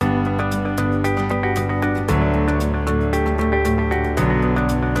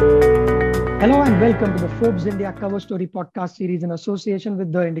Hello and welcome to the Forbes India Cover Story podcast series in association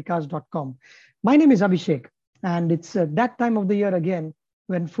with theindicast.com. My name is Abhishek, and it's that time of the year again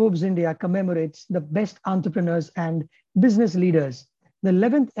when Forbes India commemorates the best entrepreneurs and business leaders. The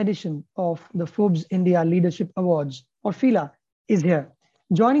 11th edition of the Forbes India Leadership Awards, or FILA, is here.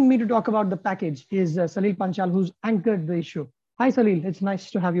 Joining me to talk about the package is Salil Panchal, who's anchored the issue. Hi, Salil. It's nice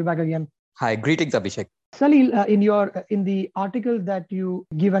to have you back again. Hi, greetings, Abhishek. Salil, in the article that you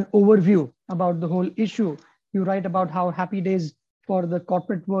give an overview about the whole issue, you write about how happy days for the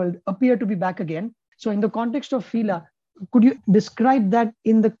corporate world appear to be back again. So, in the context of FILA, could you describe that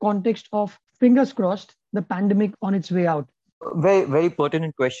in the context of fingers crossed, the pandemic on its way out? Very, very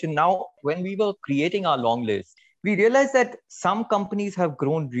pertinent question. Now, when we were creating our long list, we realized that some companies have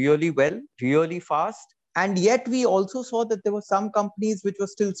grown really well, really fast. And yet we also saw that there were some companies which were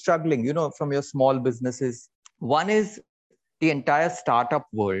still struggling, from your small businesses. One is the entire startup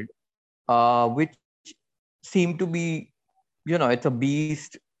world, which seemed to be, it's a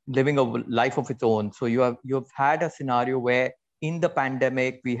beast living a life of its own. So you've had a scenario where in the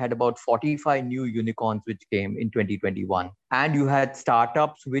pandemic, we had about 45 new unicorns which came in 2021. And you had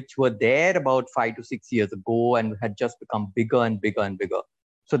startups which were there about 5 to 6 years ago and had just become bigger and bigger and bigger.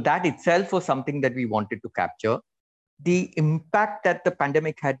 So that itself was something that we wanted to capture. The impact that the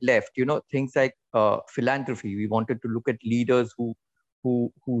pandemic had left, things like philanthropy. We wanted to look at leaders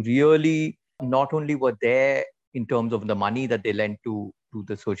who really not only were there in terms of the money that they lent to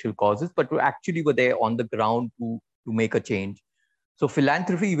the social causes, but who actually were there on the ground to make a change. So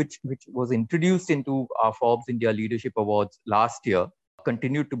philanthropy, which was introduced into our Forbes India Leadership Awards last year,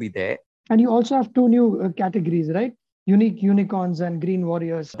 continued to be there. And you also have two new categories, right? Unique unicorns and green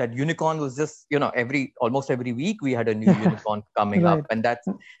warriors. That unicorn was just, almost every week we had a new unicorn coming Right. up.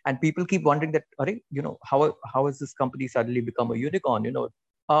 And people keep wondering that, how has this company suddenly become a unicorn,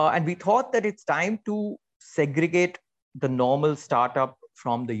 and we thought that it's time to segregate the normal startup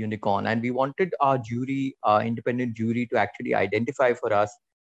from the unicorn. And we wanted our independent jury to actually identify for us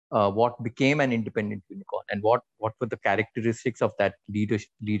what became an independent unicorn and what were the characteristics of that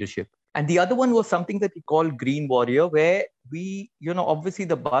leadership. And the other one was something that we call Green Warrior, where we, obviously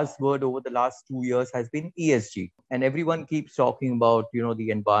the buzzword over the last 2 years has been ESG. And everyone keeps talking about, the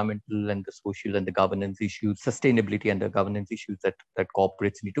environmental and the social and the governance issues, sustainability and the governance issues that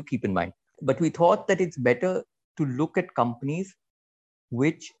corporates need to keep in mind. But we thought that it's better to look at companies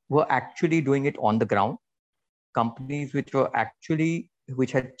which were actually doing it on the ground, companies which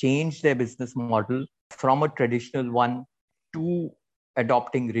had changed their business model from a traditional one to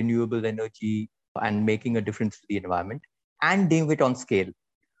adopting renewable energy and making a difference to the environment and doing it on scale.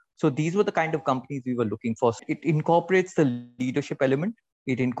 So these were the kind of companies we were looking for. It incorporates the leadership element.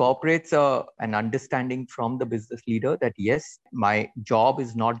 It incorporates an understanding from the business leader that, yes, my job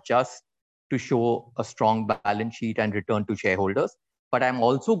is not just to show a strong balance sheet and return to shareholders, but I'm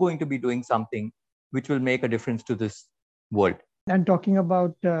also going to be doing something which will make a difference to this world. And talking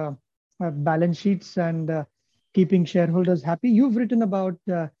about balance sheets and keeping shareholders happy, you've written about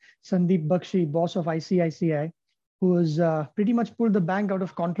Sandeep Bakshi, boss of ICICI, who has pretty much pulled the bank out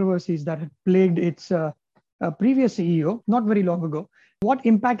of controversies that had plagued its previous CEO not very long ago. What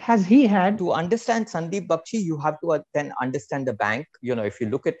impact has he had? To understand Sandeep Bakshi, you have to then understand the bank. If you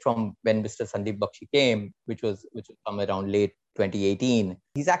look at from when Mr. Sandeep Bakshi came, which was somewhere around late 2018,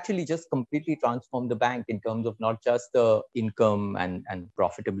 he's actually just completely transformed the bank in terms of not just the income and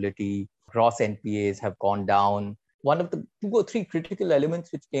profitability. Gross NPAs have gone down. One of the 2 or 3 critical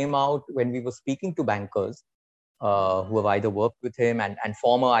elements which came out when we were speaking to bankers who have either worked with him and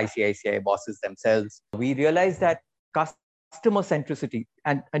former ICICI bosses themselves, we realized that customer centricity,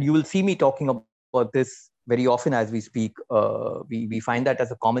 and you will see me talking about this very often as we speak. We find that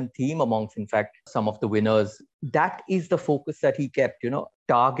as a common theme amongst, in fact, some of the winners. That is the focus that he kept.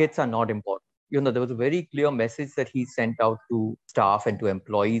 Targets are not important. There was a very clear message that he sent out to staff and to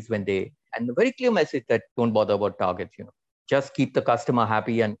employees and a very clear message that don't bother about targets. Just keep the customer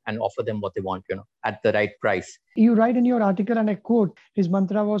happy and offer them what they want, at the right price. You write in your article, and I quote, his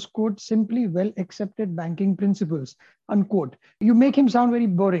mantra was, quote, simply well accepted banking principles, unquote. You make him sound very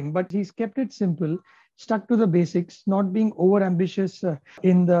boring, but he's kept it simple, stuck to the basics, not being over ambitious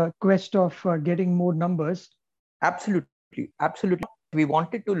in the quest of getting more numbers. Absolutely. We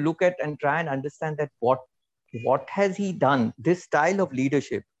wanted to look at and try and understand that what has he done, this style of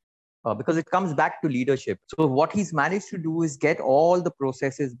leadership, because it comes back to leadership. So what he's managed to do is get all the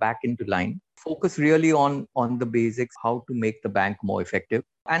processes back into line, focus really on the basics, how to make the bank more effective,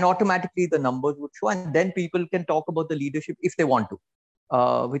 and automatically the numbers would show. And then people can talk about the leadership if they want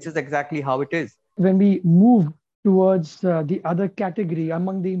to, which is exactly how it is. When we move towards the other category,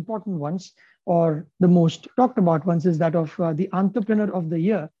 among the important ones, or the most talked about ones is that of the Entrepreneur of the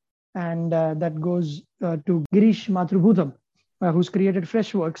Year. And that goes to Girish Mathrubootham, who's created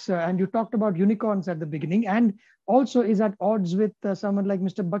Freshworks. And you talked about unicorns at the beginning, and also is at odds with someone like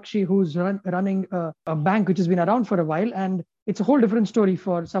Mr. Bakshi, who's running a bank which has been around for a while. And it's a whole different story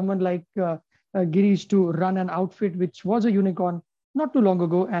for someone like Girish to run an outfit which was a unicorn not too long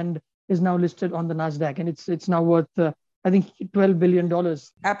ago and is now listed on the Nasdaq, and it's now worth I think $12 billion.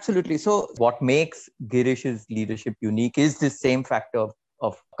 Absolutely. So what makes Girish's leadership unique is this same factor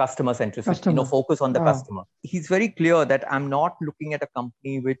of customer centricity, focus on the customer. He's very clear that I'm not looking at a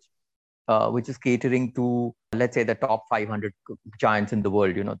company which is catering to, let's say, the top 500 giants in the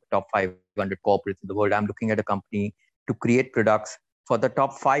world, the top 500 corporates in the world. I'm looking at a company to create products for the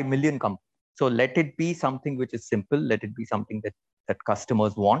top 5 million companies. So let it be something which is simple. Let it be something that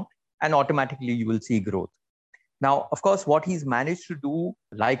customers want, and automatically you will see growth. Now, of course, what he's managed to do,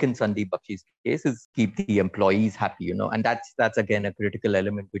 like in Sandeep Bakshi's case, is keep the employees happy, and that's again a critical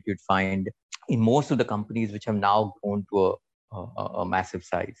element which you'd find in most of the companies which have now grown to a massive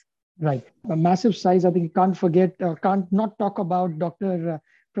size. Right, a massive size. I think you can't not talk about Dr.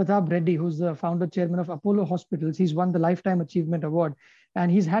 Pratap Reddy, who's the founder chairman of Apollo Hospitals. He's won the Lifetime Achievement Award, and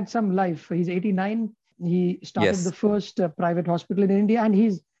he's had some life. He's 89. He started the first private hospital in India,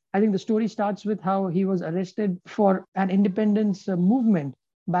 and I think the story starts with how he was arrested for an independence movement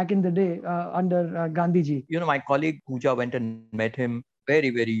back in the day under Gandhiji. My colleague Pooja went and met him. Very,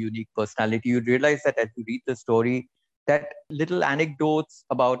 very unique personality. You'd realize that as you read the story, that little anecdotes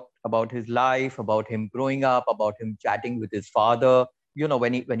about his life, about him growing up, about him chatting with his father,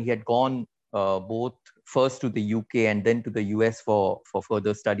 when he had gone both first to the UK and then to the US for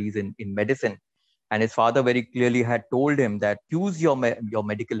further studies in medicine. And his father very clearly had told him that use your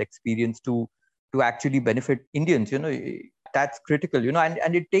medical experience to actually benefit Indians. That's critical.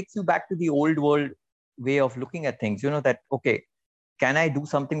 And it takes you back to the old world way of looking at things. That okay, can I do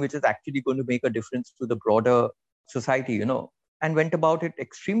something which is actually going to make a difference to the broader society? And went about it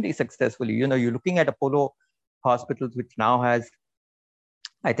extremely successfully. You're looking at Apollo Hospitals, which now has,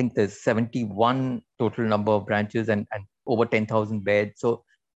 I think there's 71 total number of branches and over 10,000 beds. So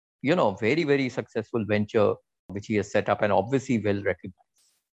very, very successful venture which he has set up, and obviously well recognized.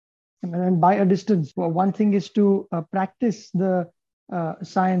 And by a distance, one thing is to practice the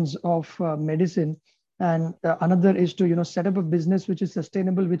science of medicine, and another is to set up a business which is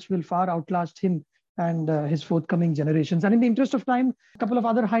sustainable, which will far outlast him and his forthcoming generations. And in the interest of time, a couple of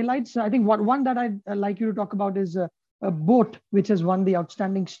other highlights. I think one that I'd like you to talk about is a Boat, which has won the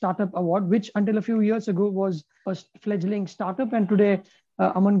Outstanding Startup Award, which until a few years ago was a fledgling startup, and today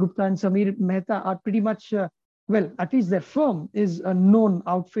Aman Gupta and Samir Mehta are pretty much, at least their firm is a known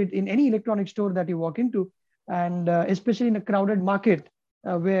outfit in any electronic store that you walk into. And especially in a crowded market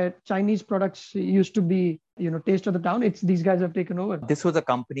where Chinese products used to be, taste of the town, these guys have taken over. This was a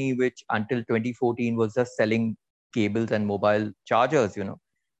company which until 2014 was just selling cables and mobile chargers,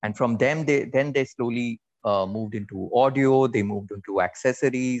 and from them, they slowly moved into audio, they moved into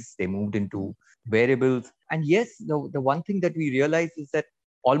accessories, they moved into wearables. And yes, the one thing that we realized is that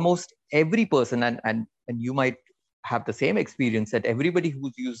almost every person, and you might have the same experience, that everybody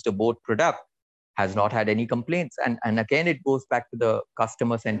who's used a Boat product has not had any complaints. And again, it goes back to the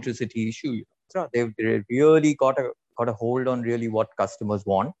customer centricity issue. So they've really got a hold on really what customers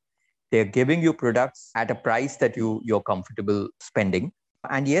want. They're giving you products at a price that you're comfortable spending.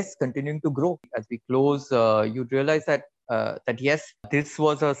 And yes, continuing to grow. As we close, you realize that yes, this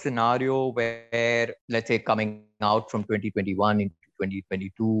was a scenario where, let's say, coming out from 2021 into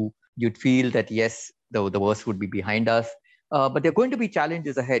 2022, you'd feel that yes, the worst would be behind us. But there are going to be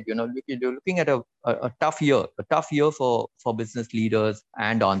challenges ahead. You're looking at a tough year for business leaders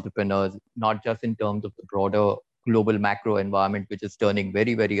and entrepreneurs, not just in terms of the broader global macro environment, which is turning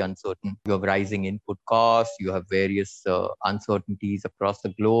very, very uncertain. You have rising input costs, you have various uncertainties across the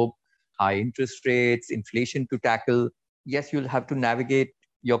globe, high interest rates, inflation to tackle. Yes, you'll have to navigate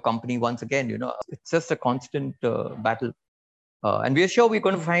your company once again. It's just a constant battle. And we are sure we're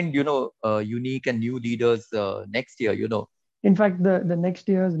going to find, unique and new leaders next year, In fact, the next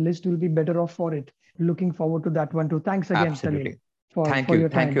year's list will be better off for it. Looking forward to that one too. Thanks again, Absolutely. Salil, for your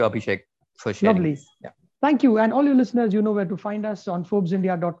time. Thank you, Abhishek, for sharing. Lovely. This. Yeah. Thank you. And all your listeners, you know where to find us on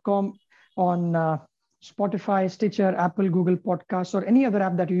ForbesIndia.com, on Spotify, Stitcher, Apple, Google Podcasts, or any other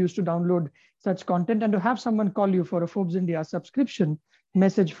app that you use to download such content. And to have someone call you for a Forbes India subscription,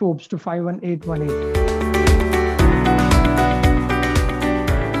 message Forbes to 51818.